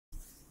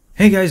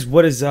Hey guys,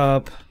 what is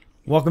up?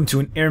 Welcome to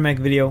an AirMech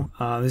video.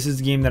 This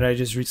is a game that I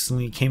just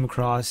recently came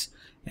across,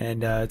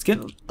 and it's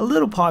getting a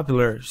little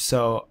popular,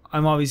 so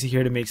I'm obviously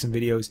here to make some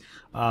videos.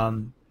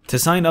 To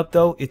sign up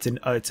though, it's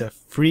a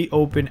free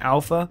open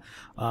alpha,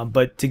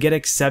 but to get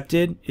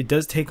accepted, it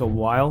does take a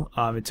while.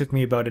 It took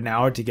me about an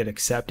hour to get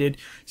accepted,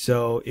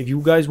 so if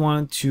you guys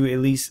want to at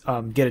least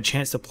get a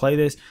chance to play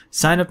this,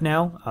 sign up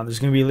now. There's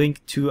going to be a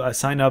link to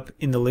sign up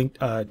in the link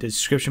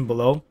description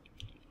below.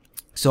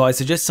 So I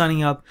suggest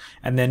signing up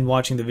and then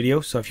watching the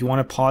video. So if you want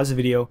to pause the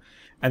video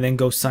and then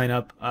go sign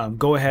up,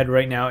 go ahead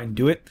right now and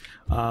do it.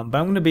 But I'm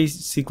going to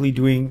basically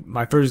doing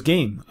my first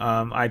game.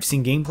 I've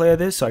seen gameplay of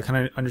this, so I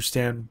kind of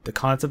understand the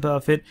concept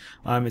of it.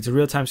 It's a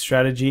real-time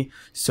strategy.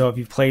 So if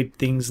you've played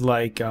things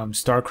like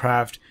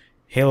StarCraft,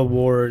 Halo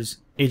Wars,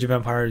 Age of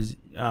Empires,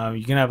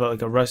 you can have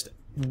a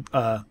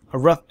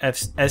rough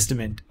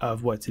estimate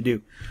of what to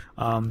do.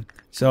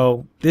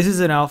 So this is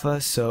an alpha,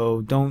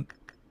 so don't.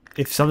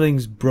 If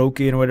something's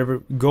broken or whatever,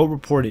 go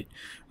report it.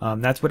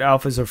 That's what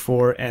alphas are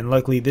for, and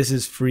luckily this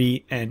is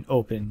free and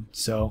open,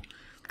 so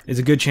it's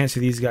a good chance for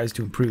these guys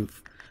to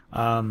improve.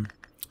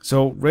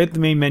 So right at the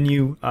main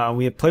menu,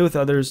 we have play with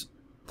others,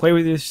 play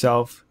with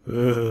yourself,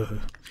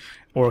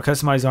 or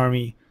customize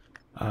army,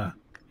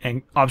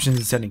 and options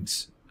and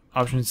settings.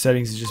 Options and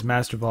settings is just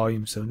master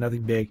volume, so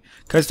nothing big.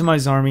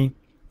 Customize army.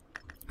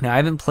 Now I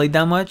haven't played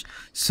that much,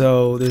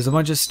 so there's a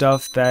bunch of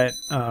stuff that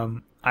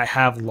I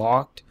have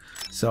locked.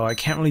 So I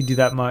can't really do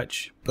that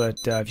much, but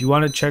if you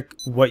want to check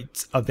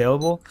what's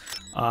available,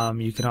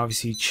 you can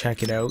obviously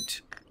check it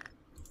out.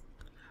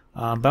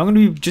 But I'm going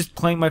to be just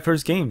playing my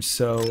first game,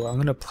 so I'm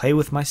going to play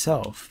with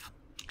myself.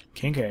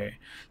 Okay.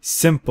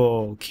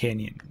 Simple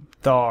canyon,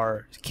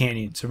 Thar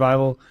canyon,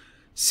 survival,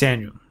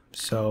 sand.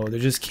 So they're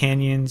just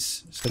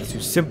canyons, so let's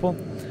do simple.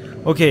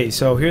 Okay,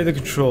 so here are the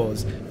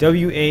controls.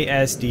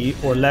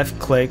 WASD or left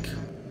click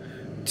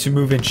to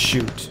move and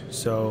shoot.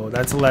 So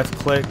that's a left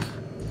click.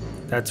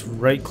 That's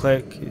right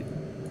click.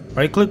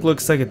 Right click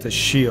looks like it's a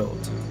shield.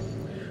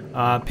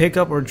 Pick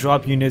up or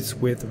drop units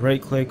with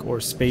right click or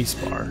space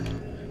bar.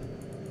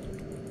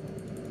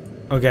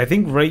 Okay, I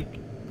think right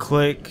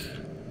click.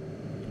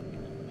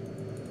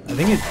 I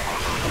think it.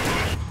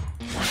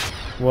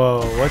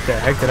 Whoa, what the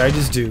heck did I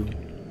just do?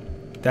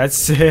 That's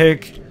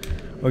sick.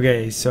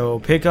 Okay, so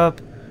pick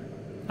up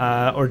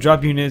or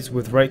drop units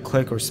with right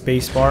click or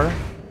space bar.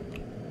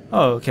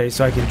 Oh, okay,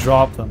 so I can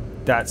drop them.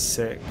 That's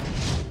sick.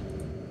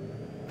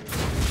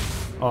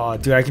 Oh,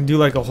 dude, I can do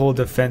like a whole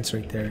defense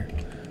right there.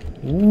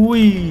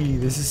 Whee!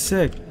 This is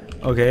sick.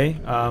 Okay,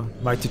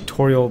 my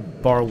tutorial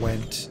bar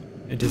went.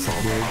 It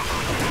disappeared.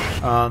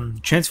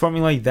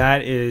 Transforming like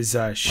that is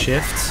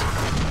shift.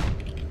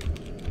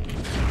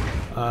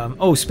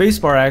 Oh,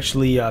 spacebar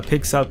actually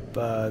picks up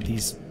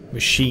these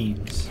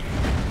machines.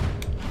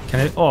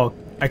 Can I? Oh,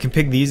 I can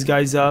pick these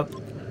guys up.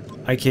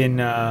 I can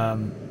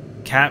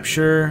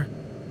capture,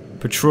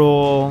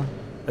 patrol,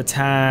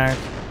 attack,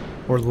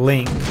 or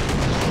link.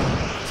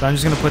 So I'm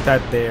just going to put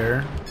that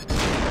there.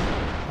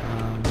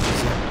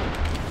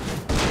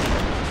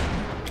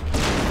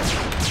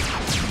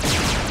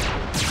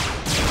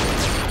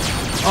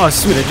 Oh,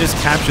 sweet. I just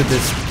captured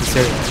this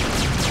area.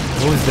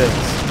 What was this?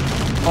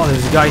 Oh,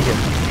 there's a guy here.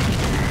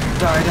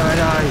 Die, die,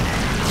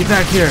 die. Get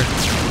back here.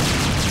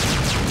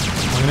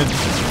 I'm going to...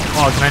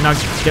 Oh, can I not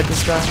get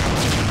this guy?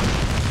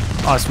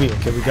 Oh, sweet.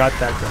 Okay, we got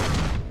that guy.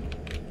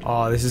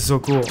 Oh, this is so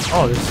cool.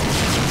 Oh, this...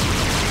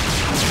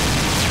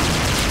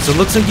 So it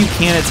looks like you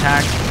can't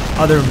attack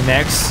other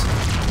mechs.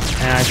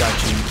 And I got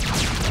you.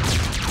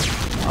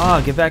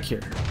 Ah, get back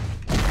here.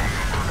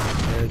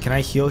 Can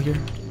I heal here?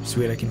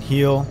 Sweet, I can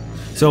heal.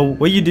 So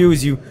what you do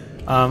is you,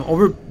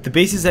 over the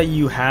bases that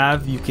you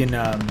have, you can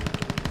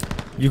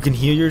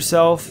heal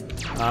yourself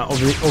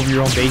over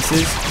your own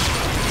bases.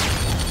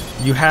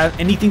 You have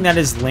anything that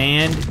is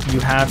land, you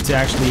have to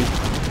actually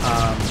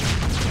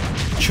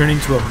turn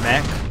into a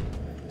mech.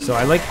 So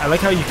I like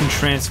how you can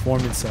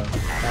transform and stuff.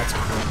 That's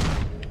cool.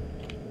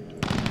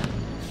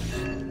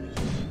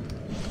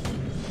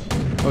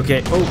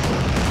 Okay. Oh.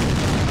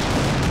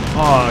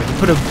 Oh, you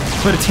put a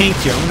tank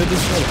here. I'm gonna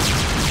destroy it.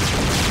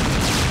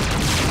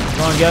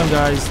 Come on, get him,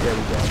 guys. There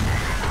we go.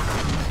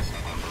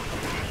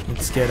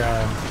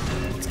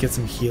 Let's get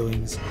some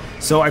healings.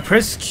 So I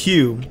press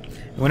Q.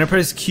 And when I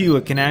press Q,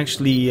 it can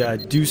actually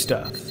do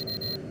stuff.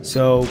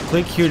 So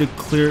click here to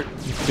clear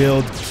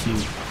build Q.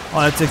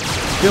 Oh, that's a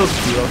build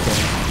Q. Okay.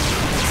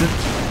 So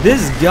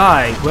this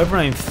guy, whoever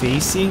I'm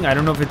facing, I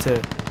don't know if it's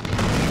a.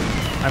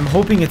 I'm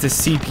hoping it's a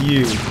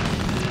CPU.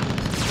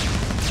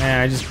 And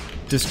I just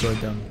destroyed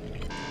them.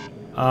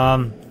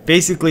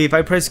 Basically, if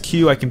I press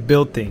Q, I can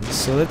build things.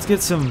 So let's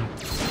get some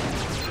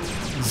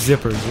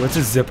zippers. What's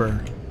a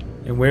zipper?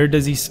 And where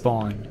does he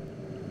spawn?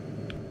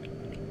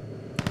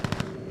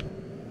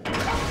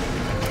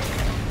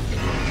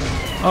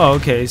 Oh,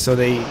 okay. So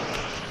they...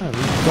 Oh,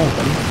 where you going,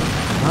 buddy?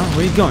 Huh?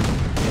 Where you going?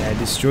 Yeah, I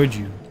destroyed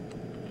you.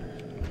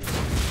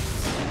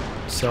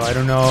 So I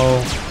don't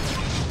know...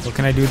 What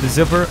can I do with the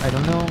zipper? I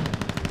don't know.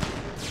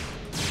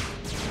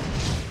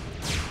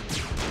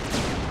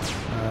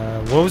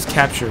 What was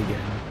capture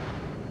again?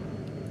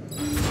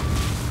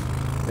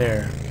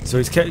 There. So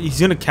he's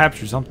gonna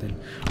capture something.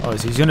 Oh,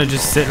 so he's gonna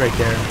just sit right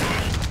there.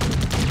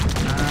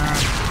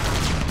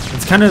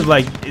 It's kind of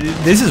like,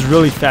 this is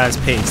really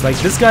fast paced. Like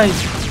this guy,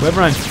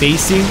 whoever I'm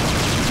facing,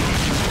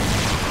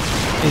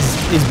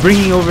 is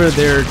bringing over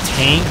their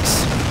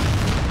tanks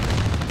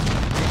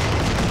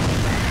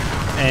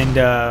and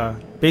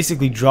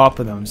basically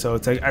dropping them. So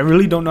it's like I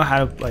really don't know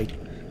how to, like,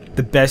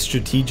 the best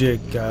strategic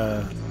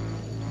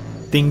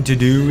thing to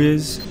do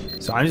is.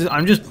 So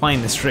I'm just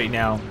playing this right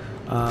now.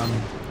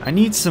 I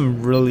need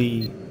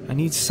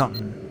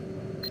something.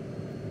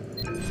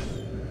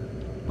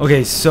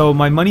 Okay, so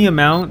my money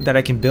amount that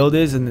I can build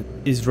is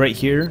right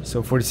here.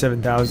 So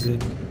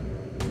 47,000.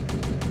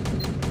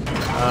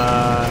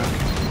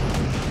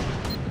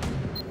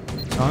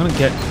 So I'm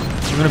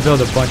gonna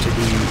build a bunch of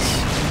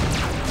these.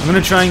 I'm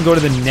gonna try and go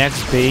to the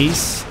next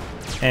base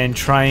and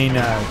try and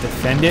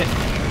defend it.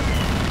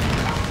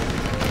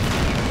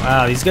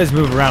 Wow, these guys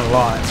move around a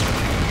lot.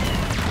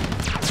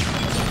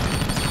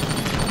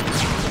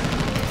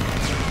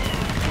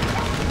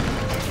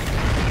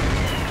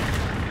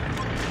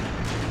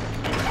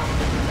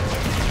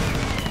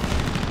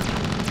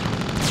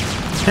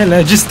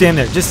 Hey, just stand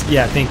there.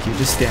 Yeah, thank you.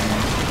 Just stand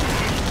there.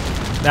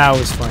 That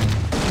was funny.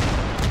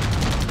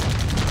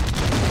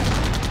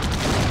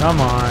 Come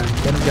on.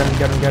 Get him, get him,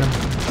 get him, get him.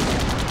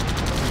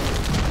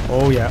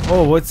 Oh, yeah.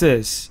 Oh, what's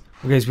this?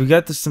 Okay, so we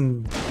got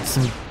some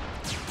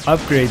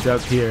upgrades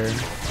up here.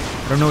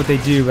 I don't know what they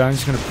do, but I'm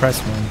just going to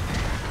press one.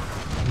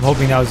 I'm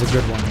hoping that was a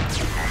good one.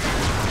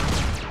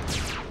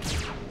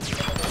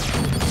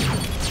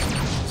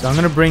 So I'm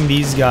going to bring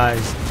these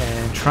guys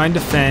and try and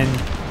defend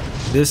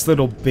this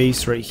little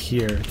base right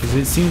here, because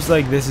it seems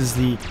like this is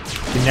the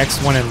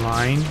next one in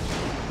line.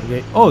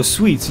 Okay. Oh,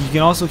 sweet. So you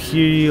can also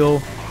heal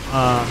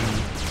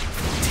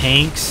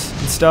tanks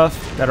and stuff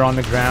that are on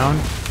the ground.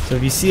 So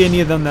if you see any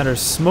of them that are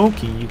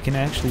smoking, you can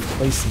actually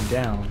place them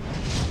down.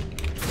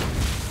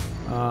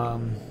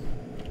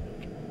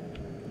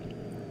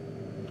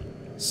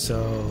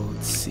 So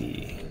let's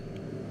see.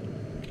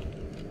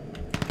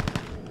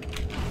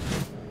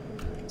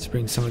 Let's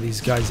bring some of these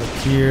guys up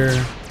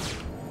here.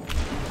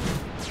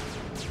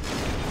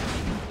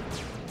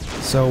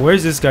 So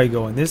where's this guy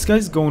going? This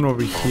guy's going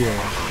over here.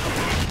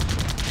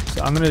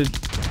 So I'm gonna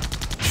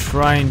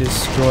try and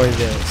destroy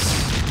this.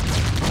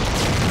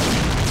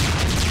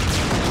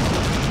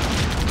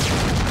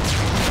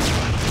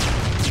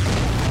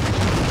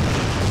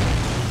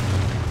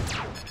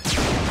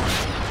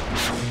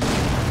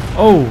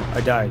 Oh,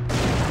 I died.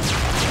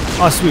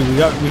 Oh, sweet.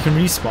 We can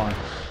respawn.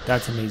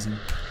 That's amazing.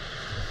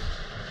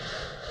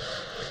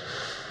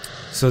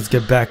 So let's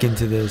get back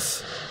into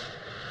this.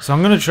 So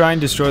I'm gonna try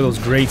and destroy those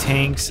gray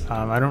tanks.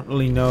 I don't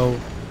really know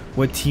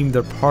what team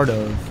they're part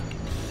of,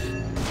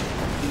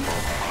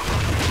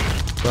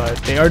 but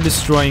they are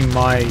destroying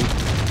my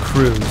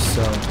crew.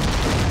 So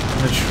I'm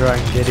gonna try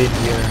and get in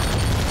here.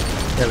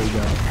 There we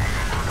go.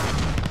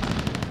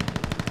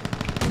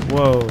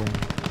 Whoa!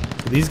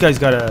 So these guys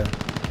gotta.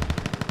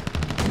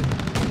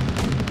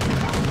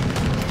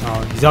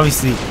 Oh, he's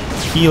obviously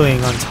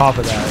healing on top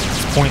of that.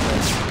 It's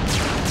pointless.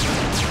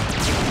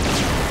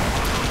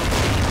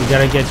 We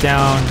gotta get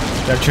down,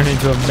 gotta turn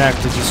into a mech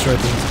to destroy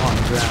things on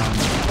the ground.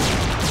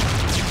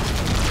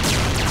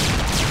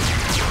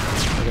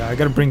 Okay, I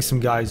gotta bring some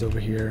guys over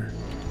here.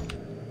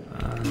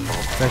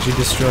 Let's actually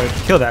destroy,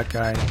 kill that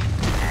guy.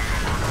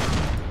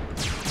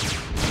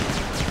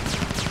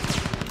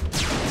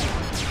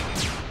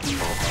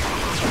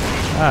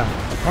 Ah,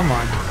 come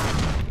on.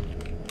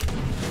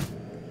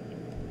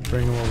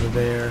 Bring them over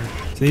there.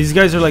 So these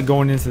guys are like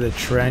going into the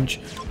trench.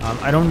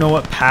 I don't know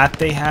what path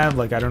they have,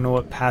 like I don't know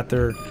what path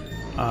they're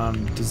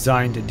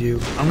designed to do.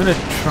 I'm gonna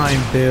try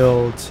and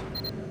build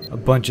a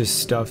bunch of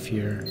stuff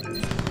here.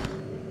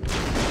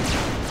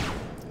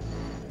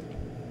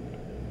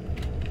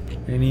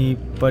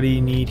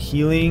 Anybody need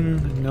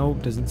healing?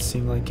 Nope, doesn't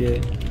seem like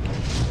it.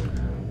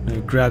 I'm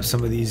gonna grab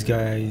some of these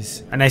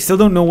guys, and I still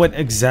don't know what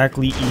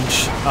exactly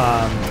each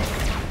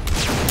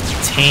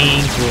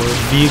tank or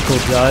vehicle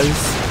does.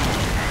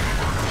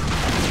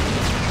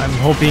 I'm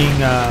hoping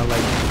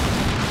like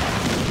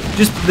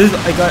just this,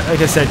 like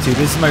I said too,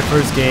 this is my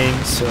first game,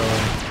 so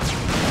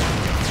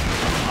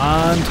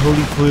I'm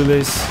totally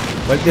clueless.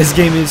 But this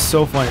game is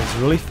so fun. It's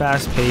really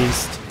fast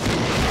paced.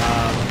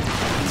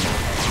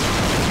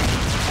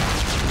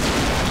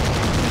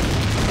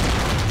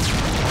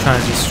 Trying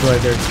to destroy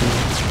their team.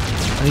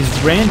 And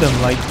these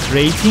random like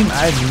gray team,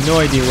 I have no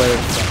idea where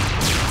they're from.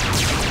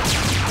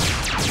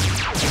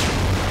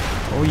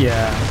 Oh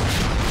yeah.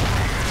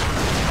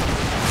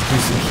 Let's do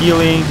some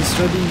healing.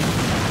 Destroy these.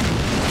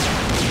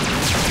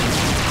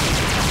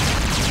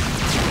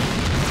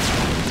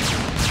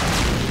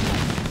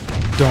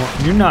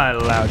 You're not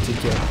allowed to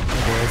get.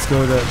 Okay, let's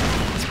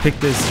pick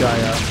this guy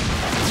up.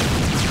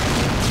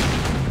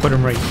 Put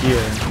him right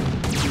here.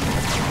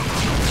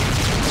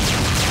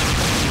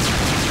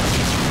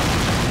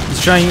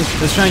 Let's try and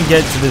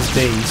get to this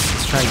base.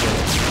 Let's try and get it.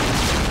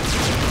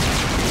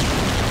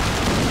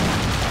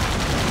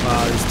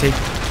 Let's take.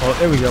 Oh,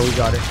 there we go. We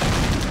got it.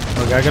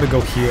 Okay, I gotta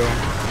go heal.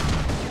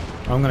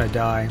 I'm gonna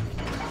die.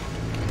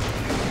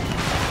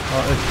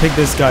 Oh, let's pick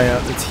this guy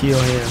up. Let's heal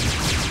him.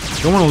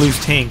 Don't want to lose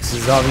tanks,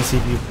 because obviously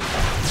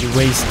if you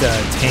waste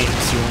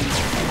tanks,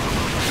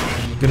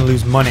 you're gonna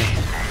lose money.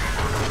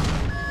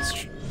 Let's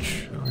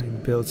try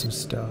and build some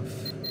stuff.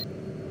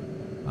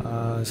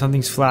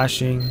 Something's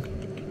flashing.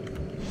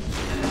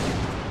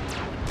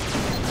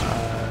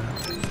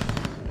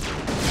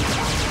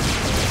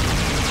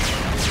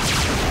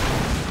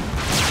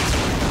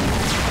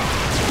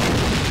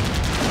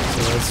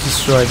 So let's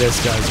destroy this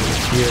guy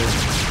over here.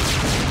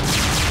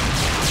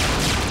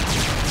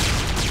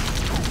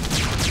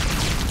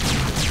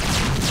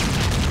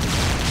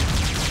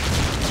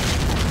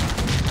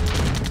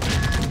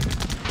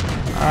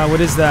 What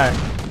is that?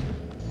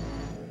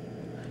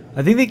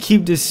 I think they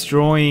keep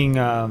destroying,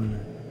 I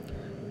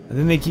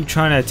think they keep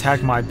trying to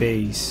attack my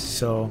base,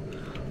 so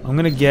I'm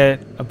gonna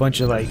get a bunch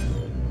of like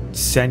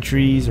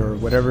sentries or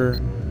whatever.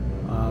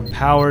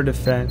 Power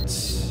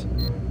defense.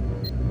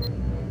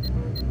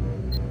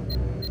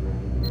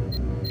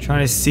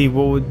 Trying to see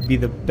what would be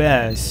the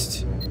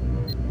best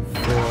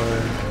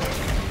for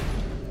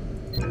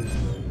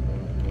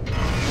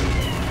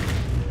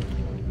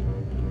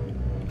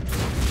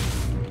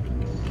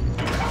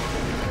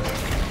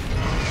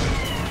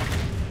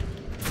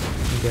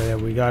yeah,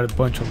 we got a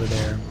bunch over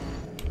there.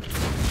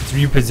 Let's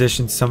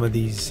reposition some of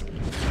these.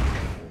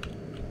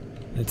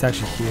 Let's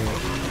actually heal.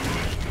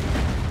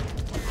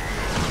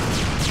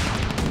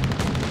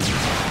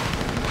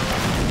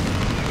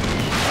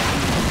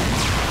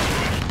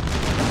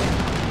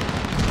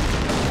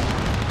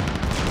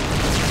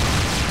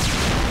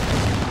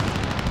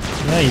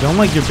 Yeah, you don't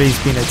like your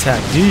base being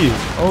attacked, do you?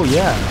 Oh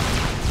yeah.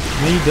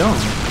 No, you don't.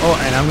 Oh,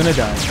 and I'm gonna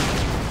die.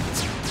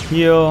 Let's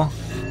heal.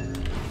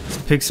 Let's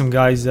pick some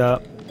guys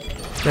up.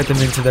 Get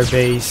them into their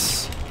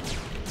base.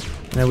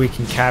 And then we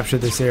can capture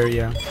this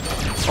area.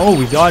 Oh,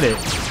 we got it.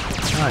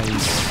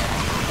 Nice.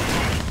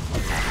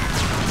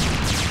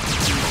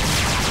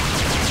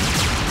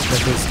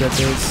 Get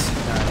this.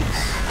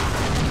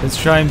 Nice. Let's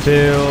try and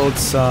build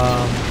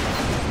some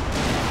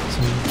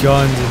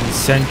guns and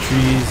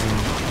sentries and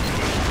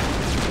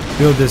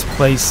build this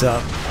place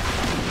up.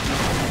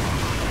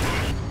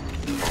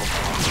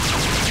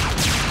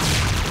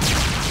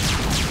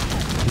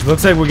 It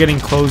looks like we're getting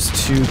close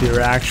to their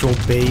actual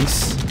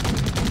base.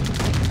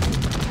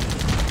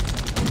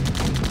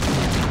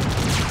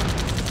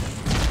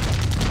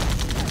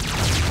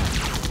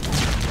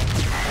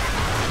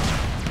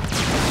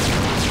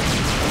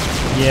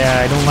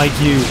 Yeah, I don't like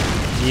you.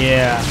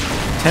 Yeah.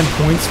 10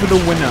 points for the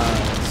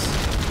winners.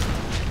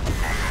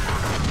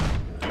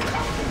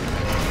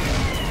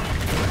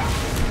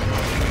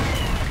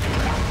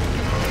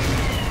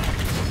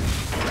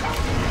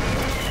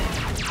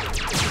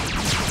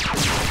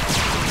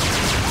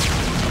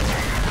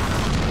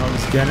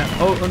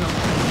 Oh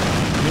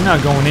no, you're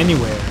not going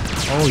anywhere.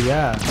 Oh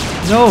yeah,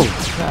 no.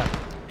 Yeah.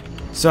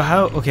 So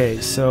how?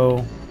 Okay,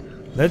 so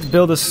let's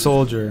build a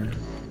soldier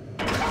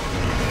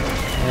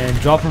and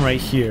drop him right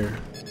here,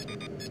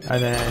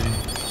 and then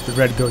the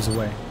red goes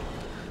away.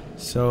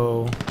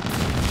 So,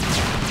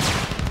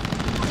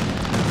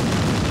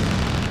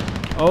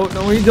 oh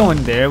no, we're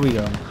going there. We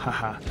go.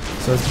 Haha.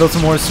 So let's build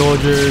some more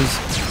soldiers.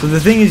 So the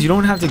thing is, you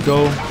don't have to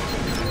go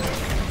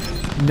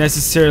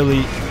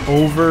necessarily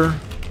over.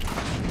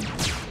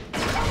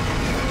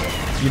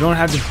 You don't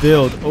have to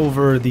build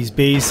over these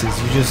bases,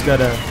 you just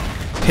gotta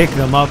pick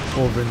them up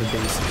over in the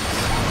bases.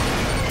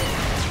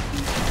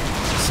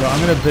 So I'm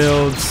gonna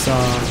build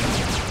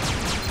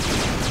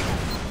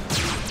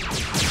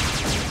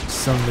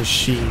some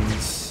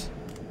machines.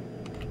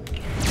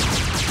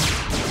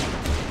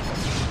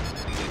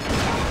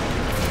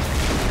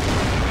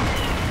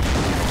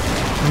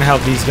 I'm gonna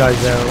help these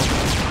guys out.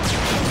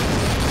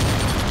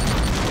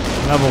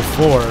 Level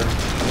 4.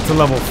 It's a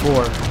level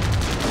 4.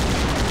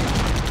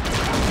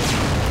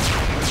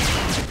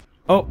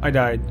 Oh, I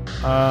died.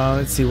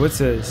 Let's see, what's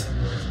this?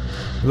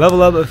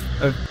 Level up of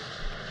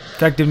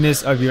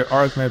effectiveness of your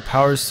AirMech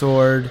power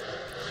sword.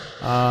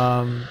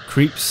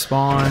 Creep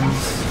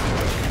spawns.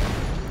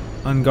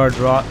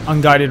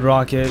 Unguided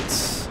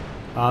rockets.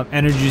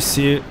 Energy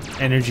suit.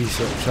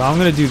 So I'm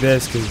gonna do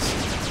this because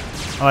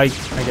I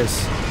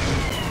guess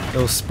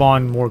it'll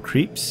spawn more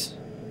creeps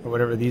or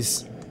whatever the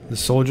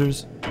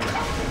soldiers.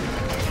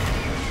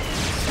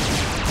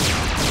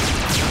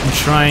 I'm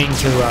trying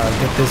to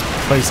get this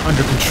place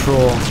under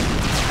control.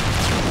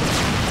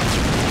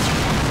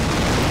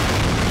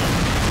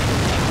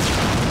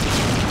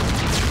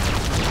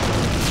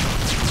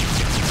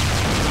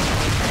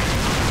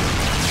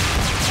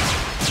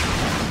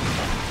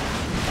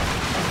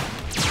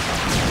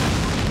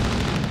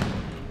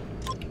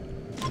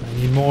 I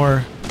need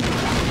more.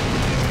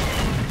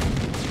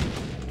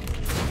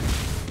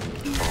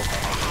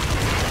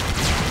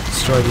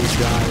 Destroy these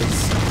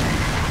guys.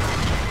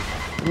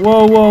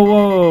 Whoa, whoa,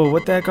 whoa!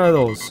 What the heck are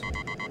those?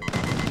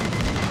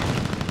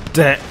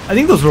 I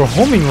think those were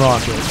homing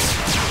rockets.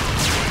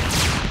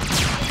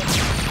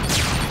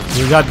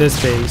 We got this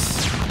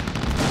base.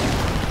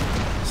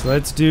 So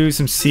let's do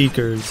some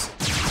seekers.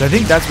 So I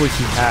think that's what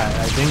he had.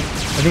 I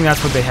think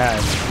that's what they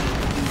had.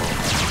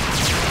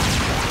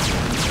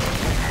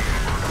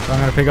 So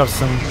I'm gonna pick up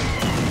some.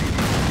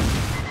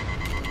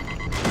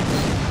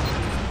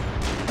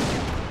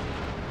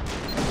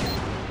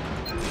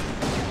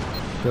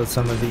 Build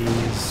some of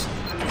these.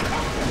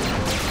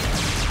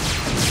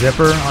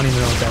 Zipper. I don't even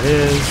know what that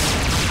is.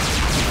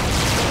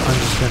 I'm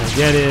just gonna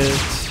get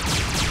it.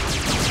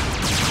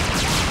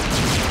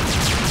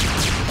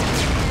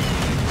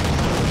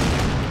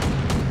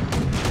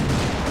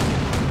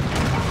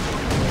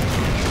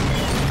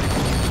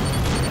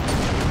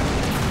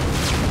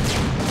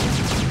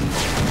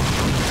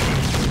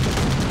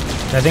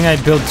 I think I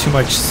built too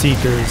much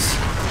seekers.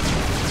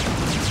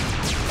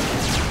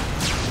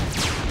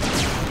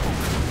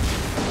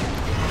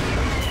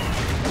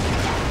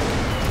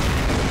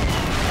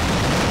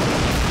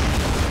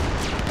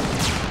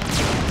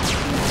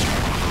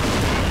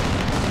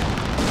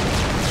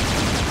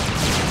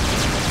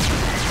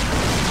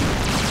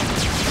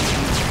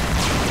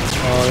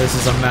 Oh, this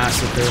is a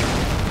massacre.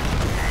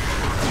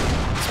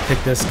 Let's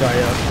pick this guy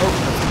up. Oh,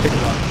 let's pick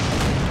him up.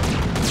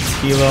 Let's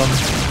heal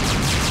him.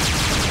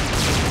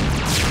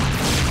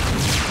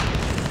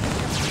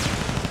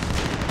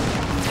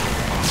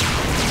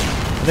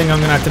 I think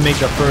I'm gonna have to make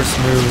the first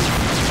move.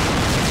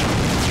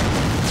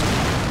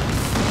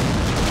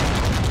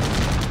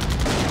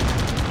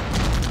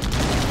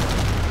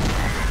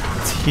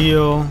 Let's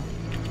heal.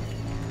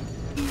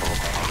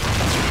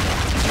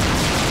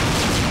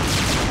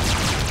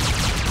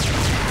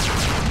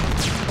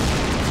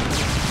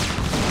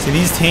 See,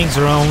 these tanks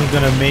are only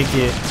gonna make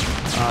it.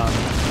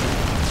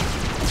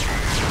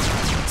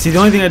 See, the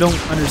only thing I don't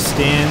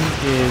understand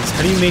is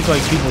how do you make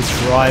like people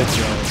drive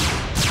though?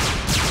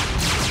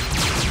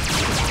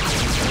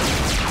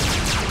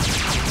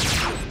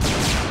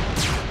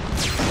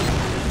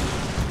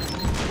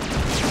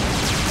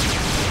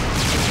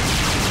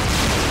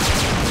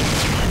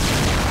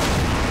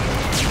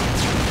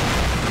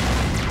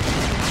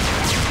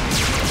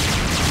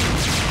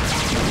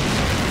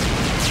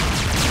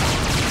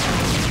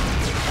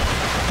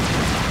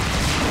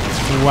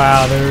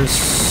 Wow, there's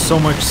so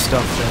much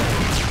stuff there.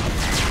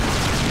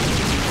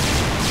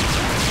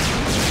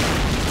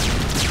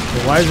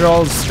 But why is there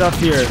all this stuff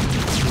here?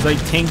 There's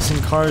like tanks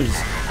and cars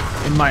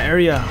in my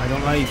area. I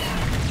don't like.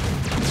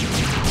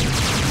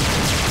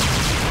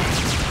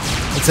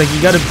 It's like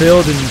you gotta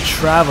build and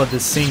travel at the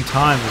same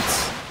time.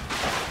 It's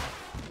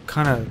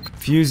kind of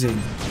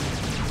confusing.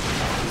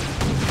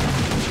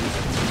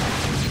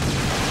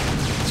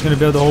 Just gonna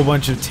build a whole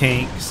bunch of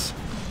tanks.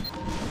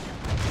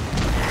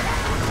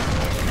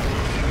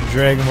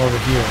 Drag him over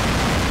here.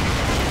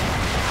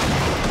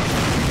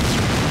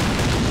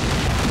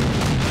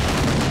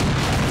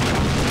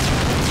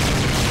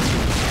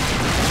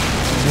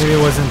 Maybe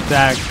it wasn't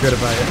that good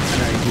of an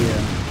idea.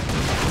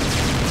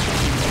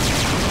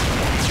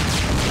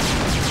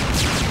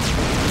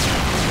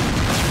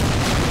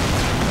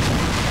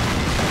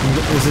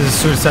 This is a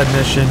suicide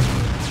mission.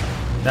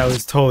 That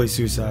was totally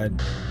suicide.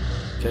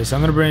 Okay, so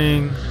I'm gonna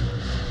bring.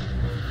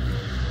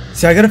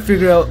 See, I gotta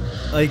figure out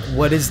like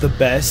what is the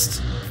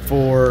best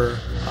for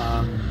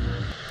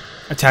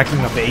attacking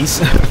a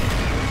base.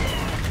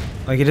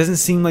 Like it doesn't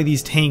seem like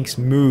these tanks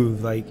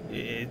move. Like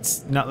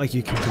it's not like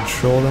you can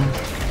control them.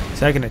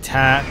 So I can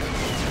attack,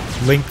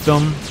 link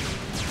them,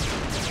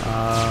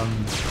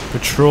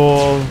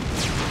 patrol,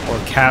 or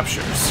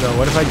capture. So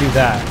what if I do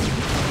that?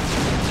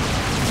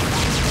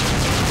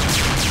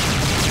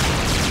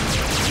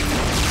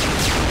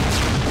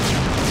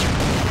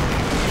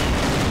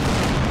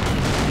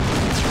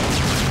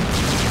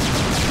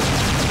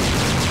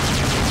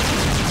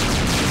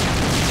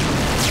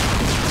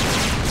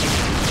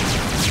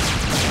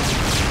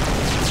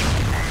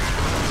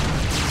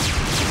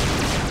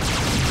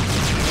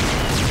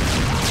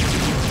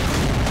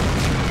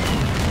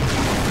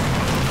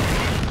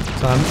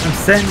 So I'm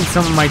setting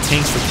some of my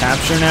tanks to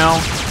capture now.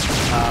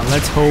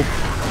 Let's hope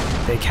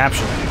they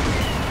capture them.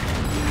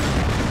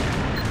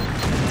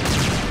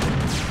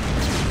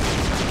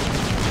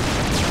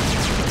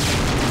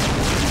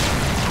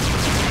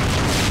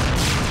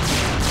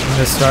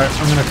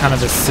 I'm gonna kind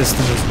of assist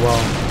them as well.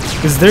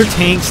 Because their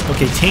tanks,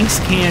 okay, tanks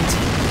can't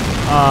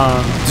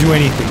do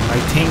anything.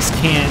 Like tanks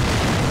can't,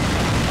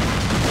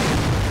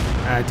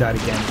 I died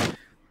again.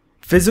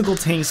 Physical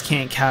tanks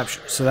can't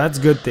capture, so that's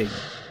a good thing.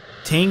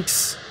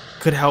 Tanks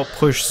could help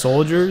push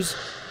soldiers,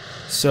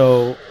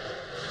 so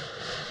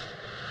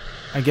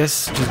I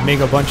guess just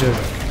make a bunch of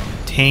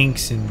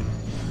tanks and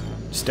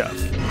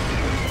stuff.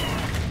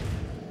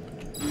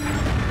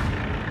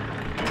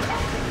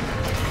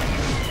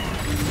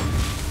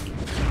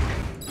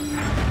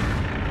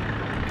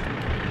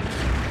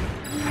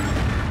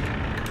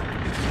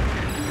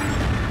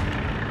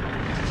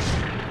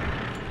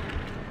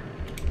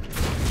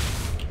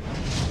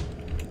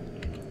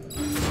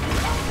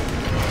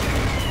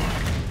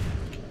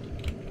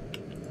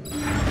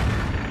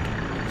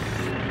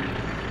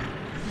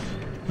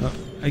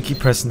 I keep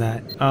pressing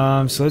that.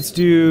 So let's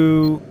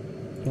do,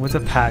 what's a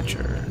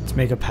patcher? Let's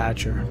make a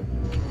patcher.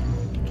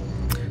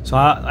 So So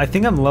I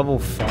think I'm level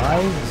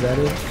 5. Is that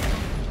it?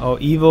 Oh,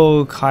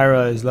 Evo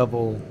Kyra is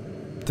level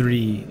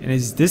 3. And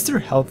is this their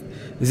health?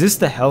 Is this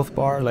the health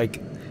bar?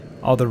 Like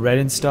all the red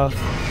and stuff?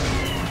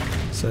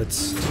 So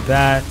let's do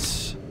that.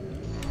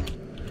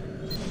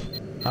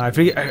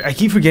 I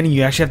keep forgetting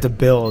you actually have to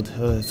build. It's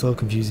a little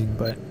confusing,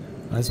 but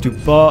let's do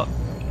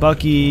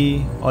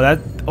Bucky. Oh,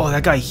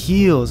 that guy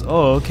heals.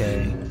 Oh,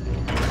 okay.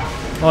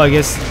 Oh, I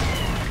guess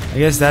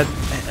that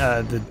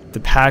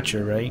the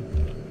patcher, right?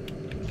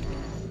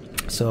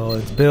 So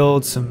let's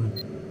build some.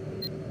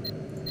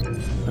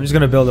 I'm just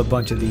gonna build a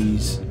bunch of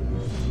these.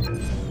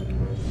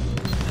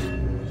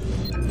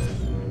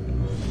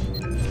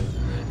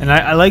 And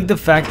I like the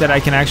fact that I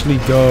can actually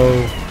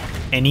go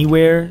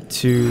anywhere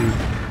to.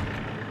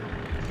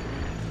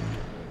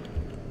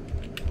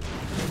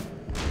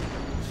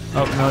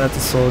 Oh no, that's a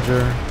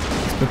soldier.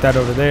 Let's put that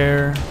over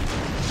there.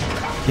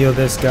 Heal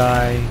this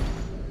guy.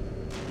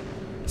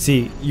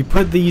 See, you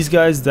put these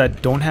guys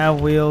that don't have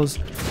wheels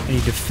and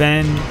you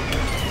defend.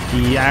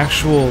 The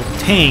actual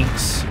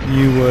tanks,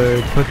 you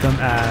would put them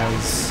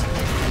as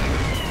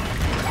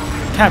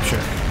capture.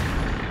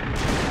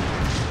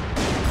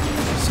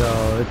 So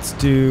let's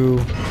do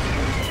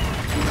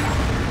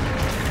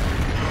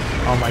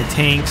all my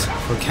tanks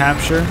for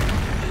capture.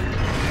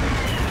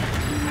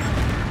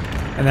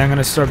 And then I'm going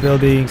to start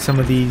building some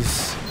of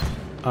these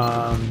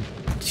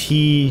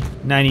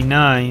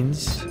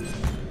T99s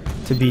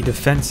to be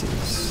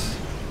defenses.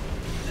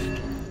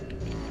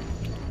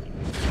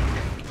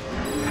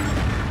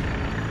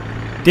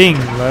 Ding,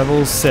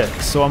 level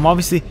 6. So I'm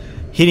obviously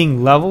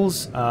hitting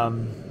levels.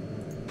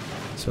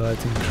 So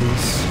let's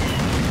increase.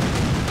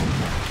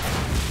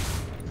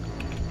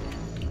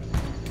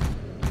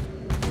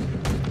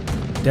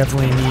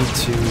 Definitely need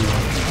to.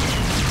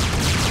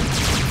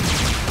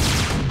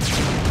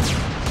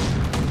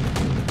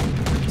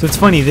 So it's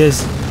funny,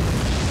 this.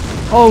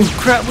 Oh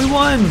crap, we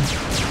won!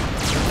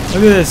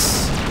 Look at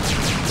this.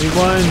 We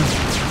won.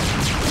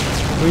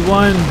 We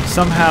won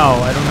somehow.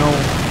 I don't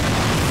know.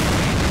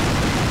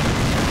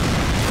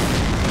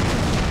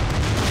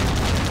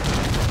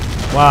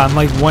 Wow, I'm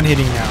like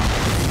one-hitting now.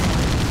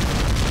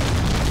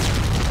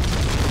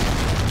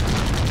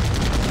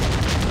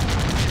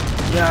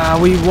 Yeah,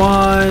 we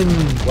won!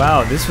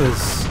 Wow, this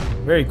was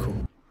very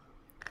cool.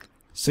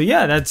 So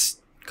yeah,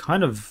 that's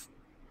kind of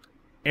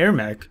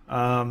AirMech.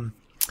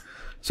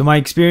 So my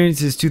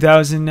experience is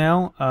 2000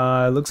 now.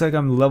 It looks like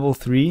I'm level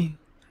 3.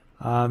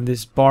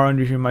 This bar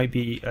under here might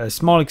be a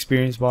small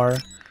experience bar.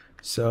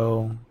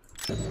 So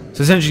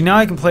essentially now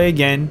I can play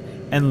again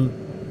and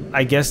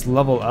I guess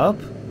level up.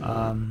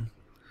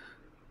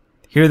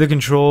 Here are the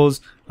controls.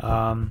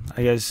 I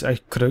guess I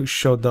could have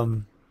showed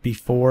them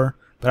before,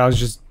 but I was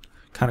just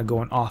kind of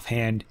going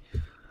offhand.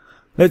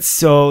 Let's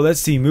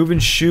see. Move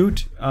and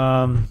shoot.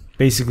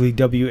 Basically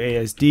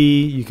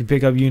WASD. You can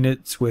pick up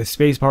units with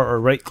spacebar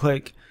or right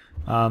click.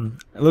 It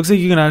looks like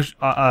you can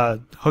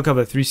hook up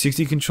a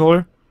 360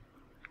 controller.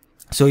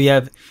 So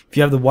if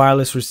you have the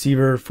wireless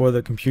receiver for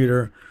the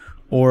computer,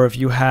 or if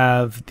you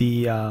have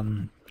the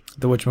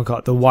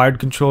whatchamacallit, the wired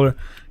controller,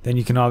 then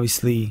you can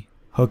obviously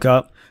hook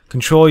up.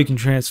 Control, you can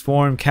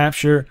transform,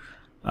 capture,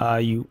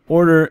 you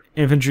order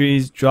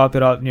infantries, drop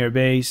it off near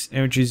base,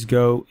 infantries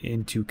go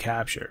into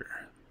capture.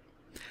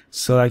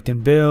 Select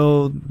and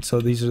build, so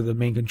these are the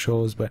main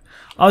controls, but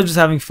I was just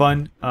having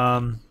fun.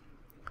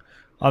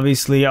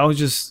 Obviously, I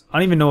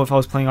don't even know if I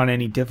was playing on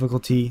any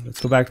difficulty.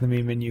 Let's go back to the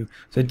main menu.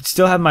 So I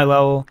still have my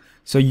level,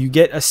 so you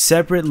get a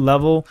separate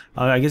level.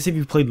 I guess if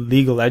you played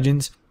League of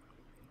Legends,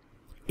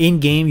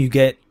 in-game you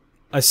get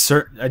a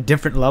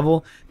different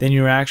level than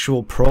your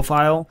actual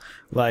profile.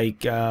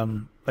 Like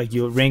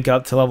you'll rank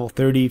up to level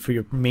 30 for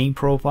your main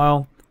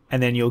profile,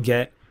 and then you'll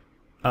get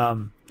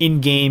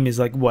in-game is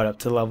like what, up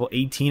to level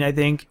 18 I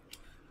think.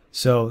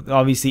 So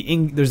obviously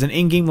there's an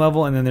in-game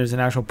level and then there's an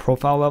actual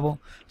profile level,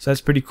 so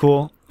that's pretty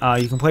cool.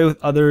 You can play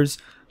with others.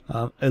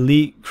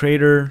 Elite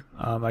creator,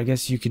 I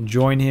guess you can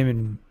join him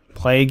and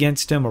play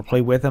against him or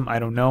play with him, I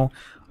don't know.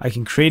 I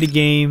can create a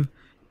game,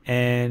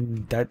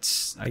 and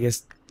that's, I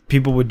guess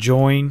people would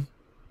join.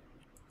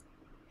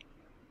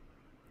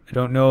 I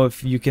don't know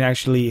if you can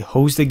actually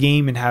host a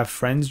game and have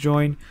friends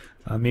join.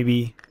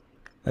 Maybe,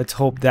 let's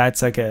hope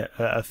that's like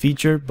a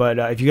feature. But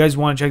if you guys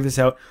want to check this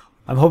out,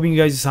 I'm hoping you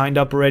guys signed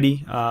up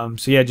already.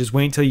 So yeah, just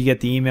wait until you get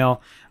the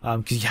email,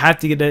 because you have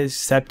to get it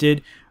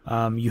accepted.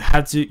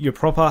 Your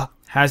profile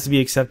has to be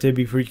accepted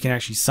before you can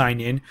actually sign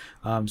in.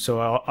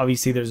 So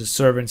obviously there's a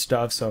server and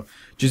stuff. So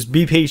just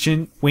be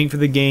patient, wait for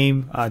the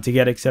game to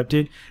get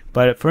accepted.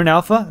 But for an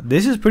alpha,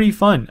 this is pretty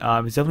fun.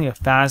 It's definitely a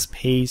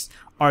fast-paced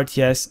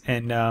RTS,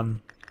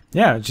 and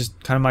yeah, it's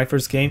just kind of my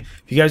first game.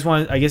 If you guys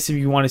want, I guess if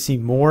you want to see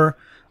more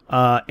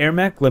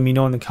AirMech, let me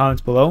know in the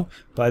comments below.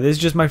 But this is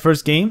just my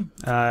first game.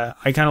 I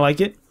kind of like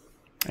it.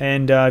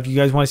 And if you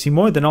guys want to see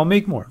more, then I'll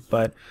make more.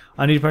 But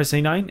I need to press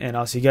A9, and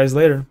I'll see you guys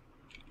later.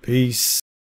 Peace.